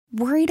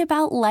Worried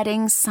about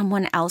letting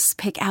someone else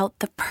pick out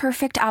the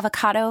perfect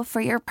avocado for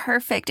your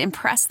perfect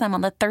impress them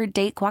on the third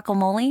date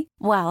guacamole?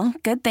 Well,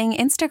 good thing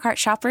Instacart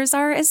shoppers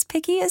are as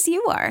picky as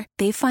you are.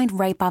 They find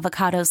ripe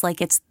avocados like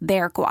it's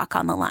their guac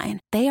on the line.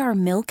 They are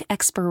milk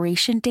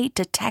expiration date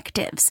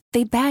detectives.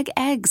 They bag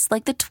eggs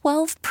like the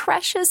 12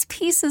 precious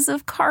pieces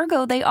of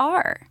cargo they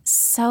are.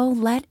 So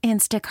let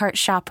Instacart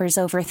shoppers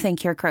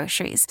overthink your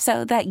groceries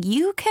so that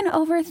you can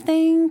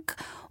overthink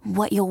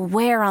what you'll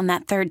wear on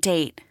that third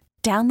date.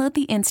 Download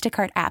the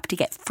Instacart app to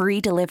get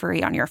free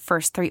delivery on your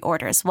first 3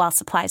 orders while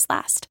supplies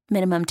last.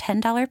 Minimum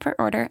 $10 per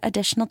order.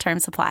 Additional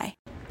terms apply.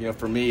 You know,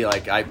 for me,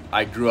 like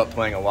I grew up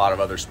playing a lot of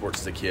other sports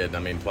as a kid. I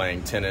mean,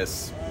 playing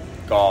tennis,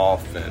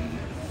 golf, and,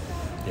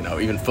 you know,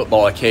 even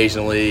football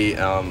occasionally.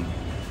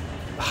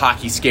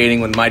 Hockey,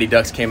 skating. When Mighty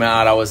Ducks came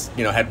out, I was,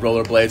 you know, had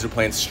rollerblades or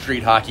playing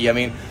street hockey. I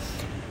mean,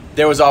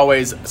 there was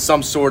always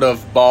some sort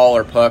of ball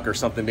or puck or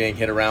something being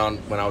hit around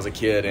when I was a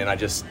kid, and I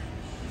just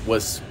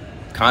was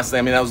constantly.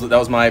 I mean, that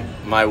was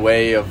my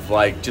way of,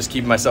 like, just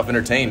keeping myself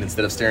entertained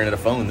instead of staring at a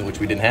phone, which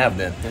we didn't have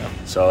then. Yeah.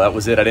 So that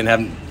was it. I didn't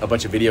have a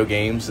bunch of video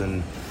games,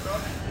 and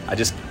I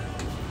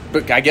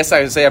guess I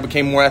would say I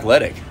became more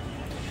athletic.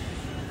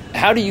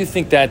 How do you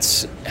think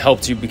that's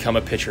helped you become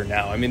a pitcher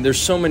now? I mean, there's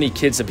so many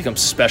kids that become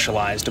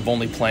specialized of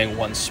only playing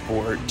one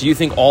sport. Do you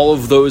think all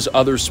of those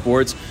other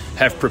sports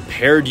have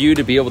prepared you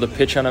to be able to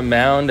pitch on a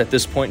mound at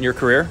this point in your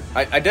career?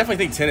 I definitely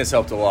think tennis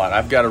helped a lot.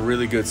 I've got a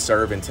really good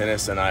serve in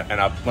tennis, and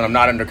when I'm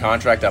not under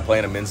contract, I play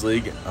in a men's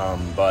league.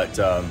 But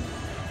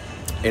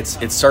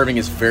it's serving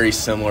is very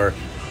similar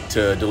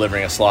to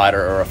delivering a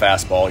slider or a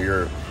fastball.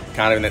 You're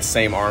kind of in that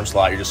same arm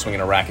slot. You're just swinging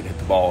a racket to hit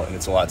the ball, and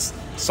it's a lot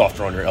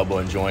softer on your elbow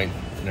and joint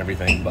and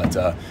everything. But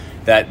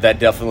that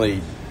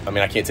definitely, I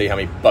mean, I can't tell you how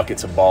many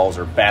buckets of balls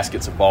or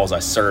baskets of balls I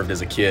served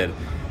as a kid,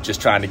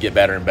 just trying to get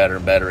better and better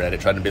and better at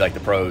it, trying to be like the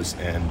pros.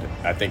 And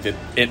I think that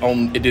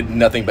it did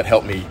nothing but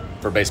help me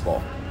for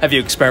baseball. Have you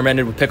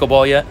experimented with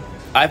pickleball yet?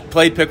 I've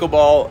played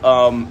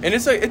pickleball, and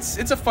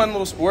it's a fun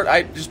little sport.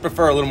 I just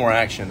prefer a little more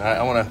action.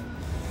 I want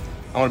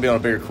to be on a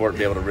bigger court and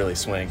be able to really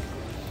swing.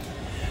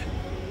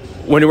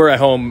 When you were at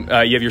home,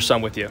 you have your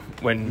son with you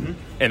when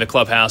in the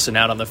clubhouse and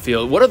out on the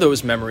field. What are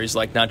those memories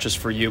like, not just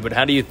for you, but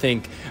how do you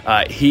think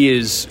he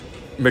is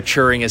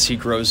maturing as he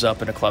grows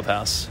up in a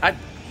clubhouse? I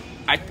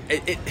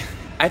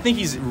think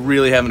he's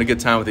really having a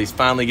good time with it. He's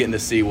finally getting to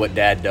see what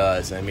Dad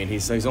does. I mean,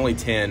 he's only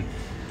 10,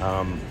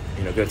 going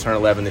to turn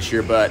 11 this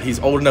year, but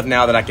he's old enough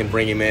now that I can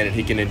bring him in and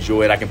he can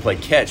enjoy it. I can play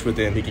catch with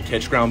him. He can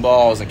catch ground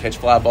balls and catch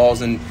fly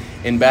balls in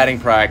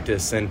batting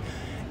practice and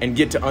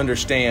get to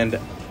understand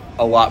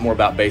a lot more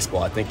about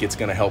baseball. I think it's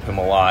going to help him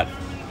a lot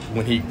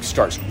when he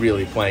starts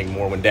really playing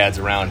more. When Dad's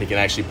around, he can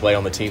actually play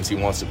on the teams he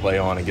wants to play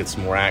on and get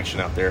some more action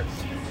out there.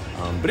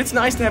 But it's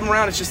nice to have him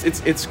around.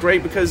 It's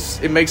great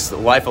because it makes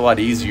life a lot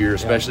easier,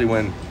 especially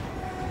when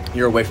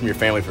you're away from your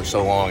family for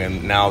so long.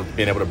 And now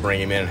being able to bring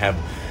him in and have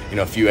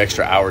a few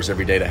extra hours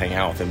every day to hang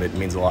out with him, it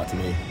means a lot to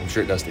me. I'm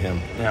sure it does to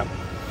him. Yeah.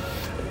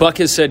 Buck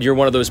has said you're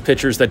one of those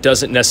pitchers that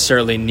doesn't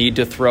necessarily need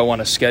to throw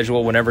on a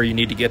schedule. Whenever you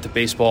need to get the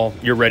baseball,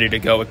 you're ready to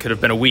go. It could have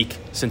been a week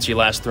since you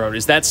last thrown.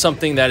 Is that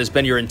something that has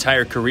been your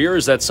entire career, or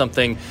is that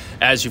something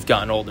as you've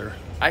gotten older?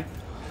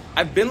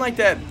 I've been like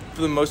that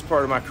for the most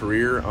part of my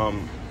career,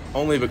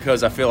 only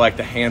because I feel like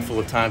the handful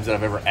of times that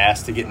I've ever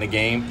asked to get in the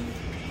game,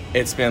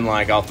 it's been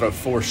like I'll throw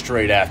 4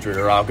 straight after it,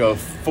 or I'll go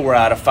 4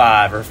 out of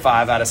 5 or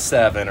 5 out of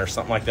 7 or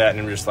something like that,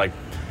 and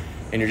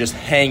you're just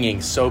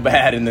hanging so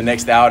bad in the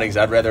next outings.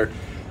 I'd rather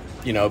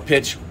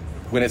pitch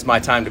when it's my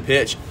time to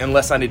pitch,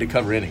 unless I need to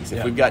cover innings.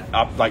 If we've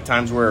got like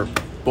times where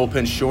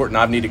bullpen's short and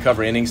I need to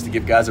cover innings to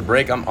give guys a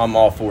break, I'm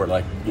all for it.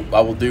 Like,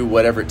 I will do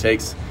whatever it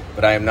takes,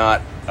 but I am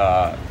not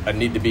I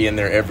need to be in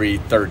there every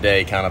third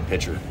day kind of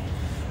pitcher.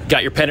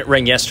 Got your pennant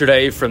ring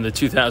yesterday from the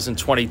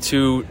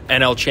 2022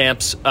 NL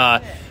Champs.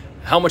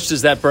 How much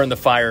does that burn the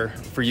fire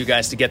for you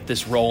guys to get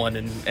this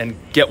rolling and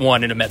get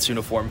one in a Mets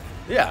uniform?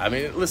 Yeah, I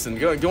mean, listen,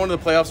 going to the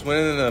playoffs,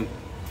 winning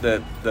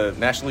the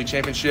National League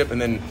Championship, and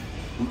then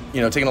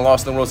taking a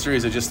loss in the World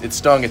Series, it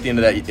stung at the end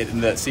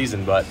of that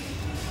season. But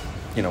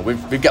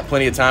we've got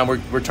plenty of time.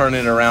 We're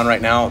turning it around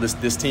right now.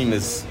 This team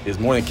is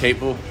more than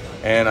capable,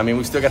 and I mean,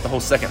 we've still got the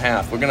whole second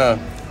half. We're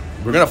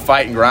gonna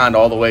fight and grind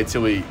all the way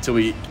till we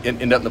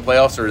end up in the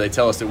playoffs, or they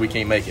tell us that we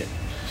can't make it.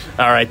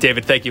 All right,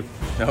 David, thank you.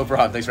 No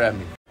problem. Thanks for having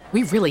me.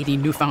 We really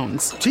need new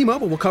phones.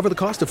 T-Mobile will cover the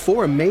cost of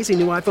 4 amazing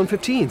new iPhone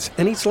 15s,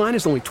 and each line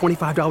is only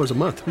 $25 a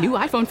month. New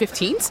iPhone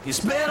 15s?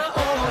 It's better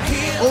over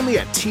here. Only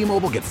at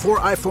T-Mobile, get 4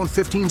 iPhone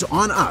 15s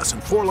on us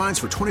and 4 lines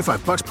for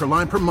 $25 per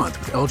line per month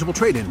with eligible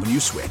trade-in when you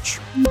switch.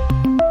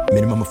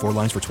 Minimum of 4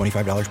 lines for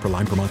 $25 per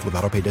line per month with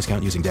autopay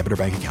discount using debit or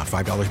bank account.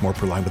 $5 more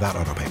per line without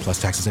autopay, plus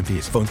taxes and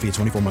fees. Phone fee at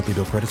 24 monthly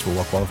bill credits for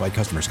well-qualified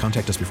customers.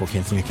 Contact us before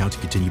canceling account to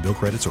continue bill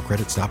credits or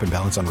credit stop and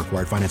balance on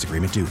required finance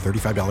agreement due.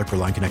 $35 per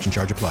line connection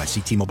charge applies.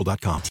 See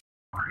T-Mobile.com.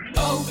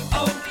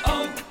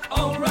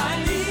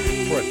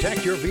 O'Reilly. For a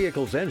Protect your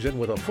vehicle's engine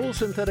with a full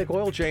synthetic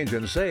oil change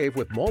and save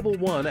with Mobile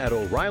One at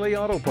O'Reilly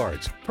Auto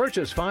Parts.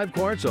 Purchase 5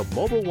 quarts of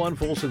Mobile One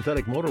full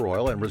synthetic motor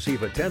oil and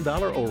receive a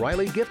 $10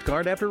 O'Reilly gift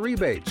card after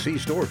rebate. See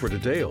store for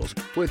details.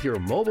 With your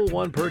Mobile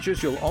One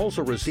purchase, you'll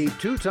also receive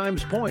 2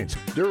 times points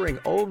during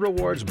O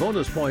Rewards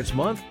Bonus Points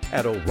Month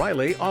at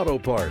O'Reilly Auto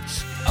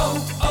Parts.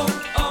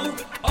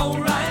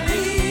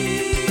 O'Reilly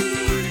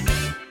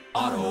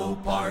Auto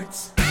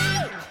Parts.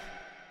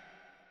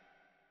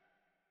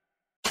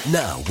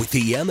 Now, with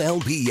the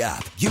MLB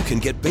app, you can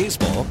get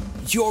baseball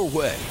your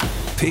way.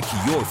 Pick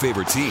your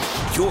favorite team,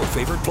 your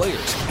favorite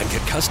players, and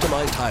get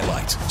customized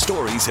highlights,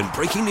 stories, and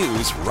breaking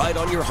news right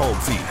on your home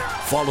feed.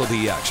 Follow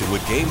the action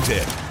with Game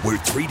Day, where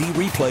 3D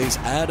replays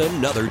add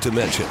another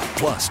dimension.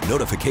 Plus,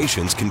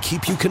 notifications can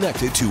keep you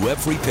connected to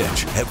every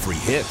pitch, every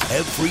hit,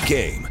 every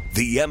game.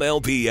 The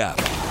MLB app.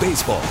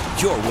 Baseball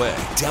your way.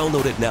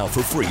 Download it now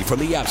for free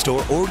from the App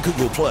Store or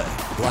Google Play.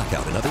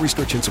 Blackout and other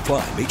restrictions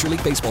apply. Major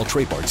League Baseball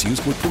trademarks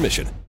used with permission.